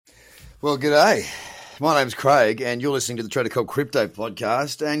Well, g'day. My name's Craig, and you're listening to the Trader Cobb Crypto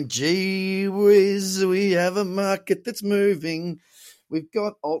Podcast. And gee whiz, we have a market that's moving. We've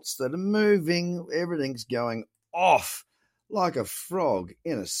got alts that are moving. Everything's going off like a frog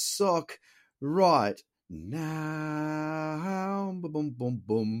in a sock right now. Boom, boom, boom,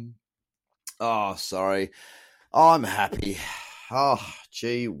 boom. Oh, sorry. I'm happy. Oh,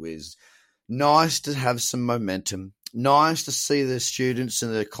 gee whiz. Nice to have some momentum. Nice to see the students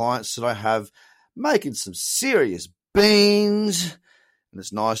and the clients that I have making some serious beans. And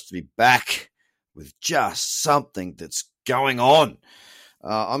it's nice to be back with just something that's going on.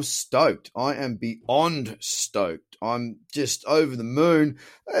 I'm stoked. I am beyond stoked. I'm just over the moon.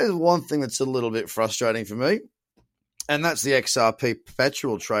 There's one thing that's a little bit frustrating for me, and that's the XRP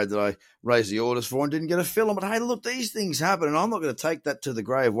perpetual trade that I raised the orders for and didn't get a fill on. But hey, look, these things happen, and I'm not going to take that to the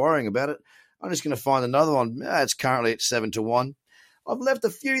grave worrying about it. I'm just going to find another one. It's currently at 7-1. I've left a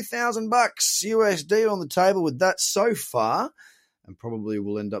few $1,000 USD on the table with that so far, and probably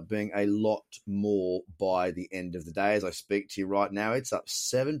will end up being a lot more by the end of the day. As I speak to you right now, it's up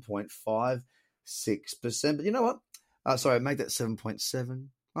 7.56%. But you know what? Sorry, make that 7.7.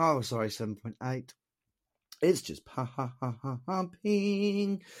 Oh, sorry, 7.8. It's just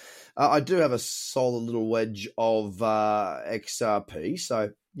pumping. I do have a solid little wedge of XRP,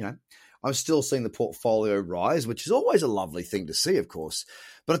 so, you know, I'm still seeing the portfolio rise, which is always a lovely thing to see, of course.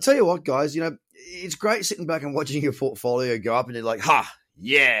 But I tell you what, guys, you know, it's great sitting back and watching your portfolio go up and you're like,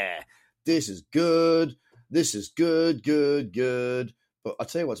 yeah, this is good. This is good. But I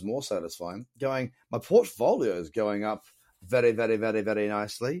tell you what's more satisfying, my portfolio is going up very, very, very, very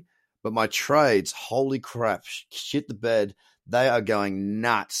nicely. But my trades, holy crap, shit the bed, they are going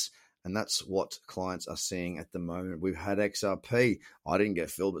nuts. And that's what clients are seeing at the moment. We've had XRP. I didn't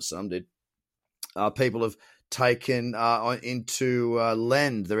get filled, but some did. People have taken into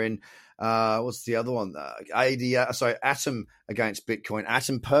Lend. They're in, what's the other one? Atom against Bitcoin.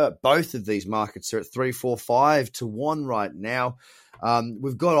 Atom Perp. Both of these markets are at 3, 4, 5 to 1 right now.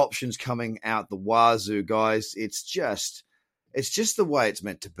 We've got options coming out the wazoo, guys. It's just the way it's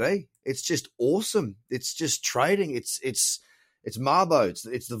meant to be. It's just awesome. It's just trading. It's Marbo.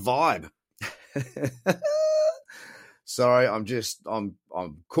 It's the vibe. Sorry, I'm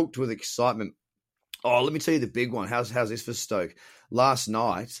cooked with excitement. Oh, let me tell you the big one. How's this for Stoke? Last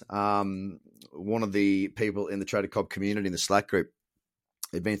night, one of the people in the Trader Cobb community in the Slack group,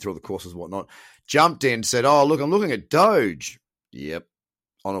 they'd been through all the courses and whatnot, jumped in and said, "Oh, look, I'm looking at Doge." Yep,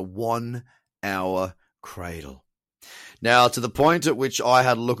 on a 1 hour cradle. Now, to the point at which I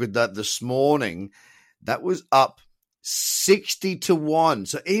had a look at that this morning, that was up 60-1.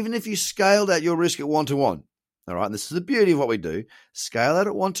 So even if you scaled out your risk at 1-1, all right, and this is the beauty of what we do, scale out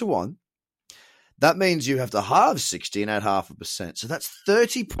at 1-1, that means you have to halve 60 and add 0.5%. So that's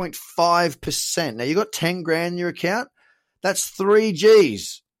 30.5%. Now, you got 10 grand in your account. That's 3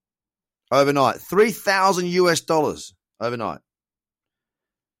 G's overnight, $3,000 overnight.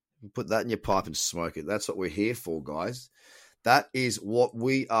 Put that in your pipe and smoke it. That's what we're here for, guys. That is what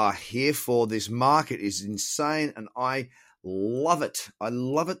we are here for. This market is insane, and I love it. I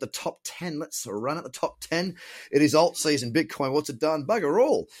love it. The top 10. Let's run at the top 10. It is alt season. Bitcoin, what's it done? Bugger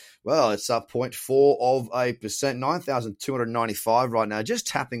all. Well, it's up 0.4%, 9,295 right now, just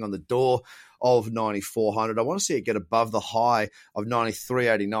tapping on the door of 9,400. I want to see it get above the high of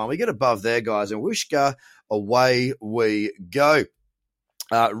 93.89. We get above there, guys, and whooshka, away we go.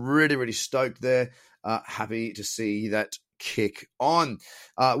 Really, really stoked there. Happy to see that kick on.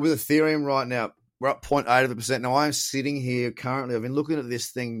 With Ethereum right now, we're up 0.8%. Now, I'm sitting here currently. I've been looking at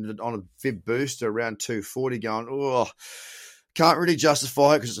this thing on a fib booster around 240 going, can't really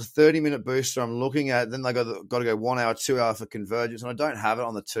justify it because it's a 30-minute booster I'm looking at. Then they got to go 1 hour, 2 hour for convergence, and I don't have it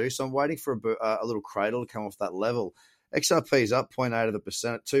on the 2, so I'm waiting for a little cradle to come off that level. XRP is up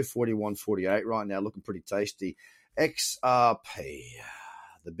 0.8% at 241.48 right now, looking pretty tasty. XRP,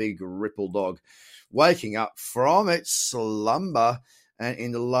 the big ripple dog, waking up from its slumber. And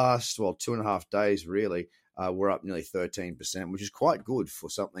in the last, 2.5 days, really, we're up nearly 13%, which is quite good for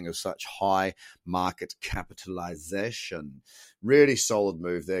something of such high market capitalization. Really solid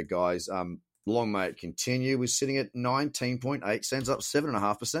move there, guys. Long may it continue. We're sitting at 19.8 cents, up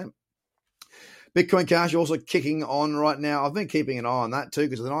 7.5%. Bitcoin Cash also kicking on right now. I've been keeping an eye on that too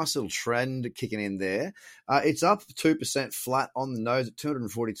because there's a nice little trend kicking in there. It's up 2% flat on the nose at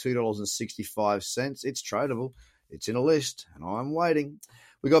 $242.65. It's tradable. It's in a list, and I'm waiting.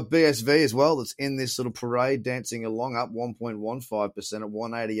 We got BSV as well that's in this little parade dancing along, up 1.15% at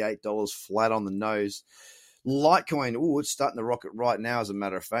 $188 flat on the nose. Litecoin, it's starting to rocket right now, as a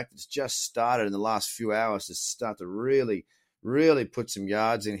matter of fact. It's just started in the last few hours to start to really, really put some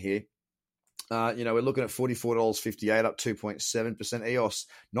yards in here. We're looking at $44.58, up 2.7%. EOS,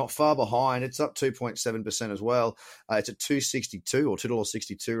 not far behind. It's up 2.7% as well. It's at $2.62 or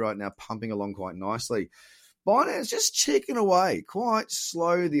 $2.62 right now, pumping along quite nicely. Binance just ticking away, quite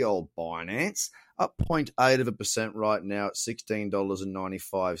slow, the old Binance, up 0.8% right now at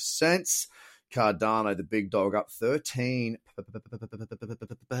 $16.95. Cardano, the big dog, up 13%.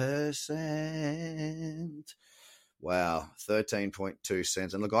 Wow, 13.2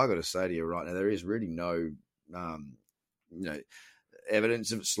 cents. And look, I got to say to you right now, there is really no,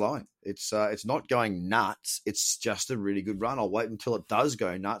 evidence of it slowing. It's not going nuts. It's just a really good run. I'll wait until it does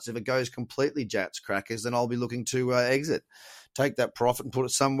go nuts. If it goes completely jats crackers, then I'll be looking to exit, take that profit and put it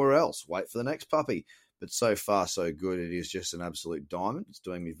somewhere else. Wait for the next puppy. But so far, so good. It is just an absolute diamond. It's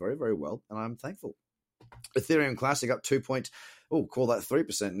doing me very, very well, and I'm thankful. Ethereum Classic up call that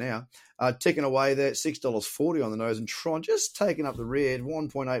 3% now. Ticking away there, $6.40 on the nose, and Tron just taking up the rear,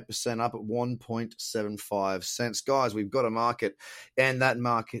 1.8% up at 1.75 cents. Guys, we've got a market, and that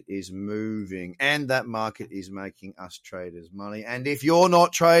market is moving, and that market is making us traders money. And if you're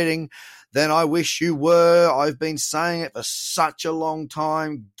not trading, then I wish you were. I've been saying it for such a long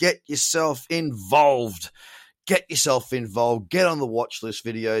time. Get yourself involved. Get yourself involved. Get on the watch list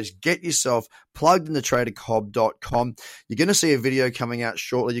videos. Get yourself plugged into tradercobb.com. You're going to see a video coming out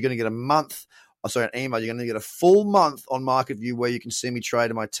shortly. You're going to get an email. You're going to get a full month on Market View where you can see me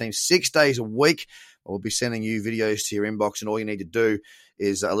trade and my team 6 days a week. I will be sending you videos to your inbox, and all you need to do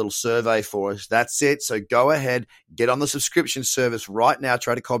is a little survey for us. That's it. So go ahead, get on the subscription service right now,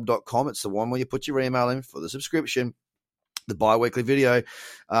 tradercobb.com. It's the one where you put your email in for the subscription, the bi-weekly video,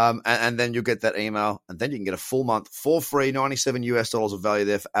 and then you'll get that email, and then you can get a full month for free, $97 of value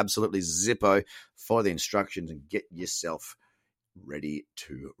there for absolutely zippo. Follow the instructions and get yourself ready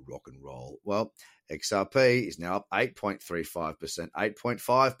to rock and roll. Well, XRP is now up 8.35%,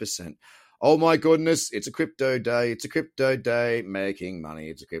 8.5%. Oh my goodness, it's a crypto day. It's a crypto day. Making money.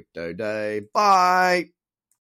 It's a crypto day. Bye.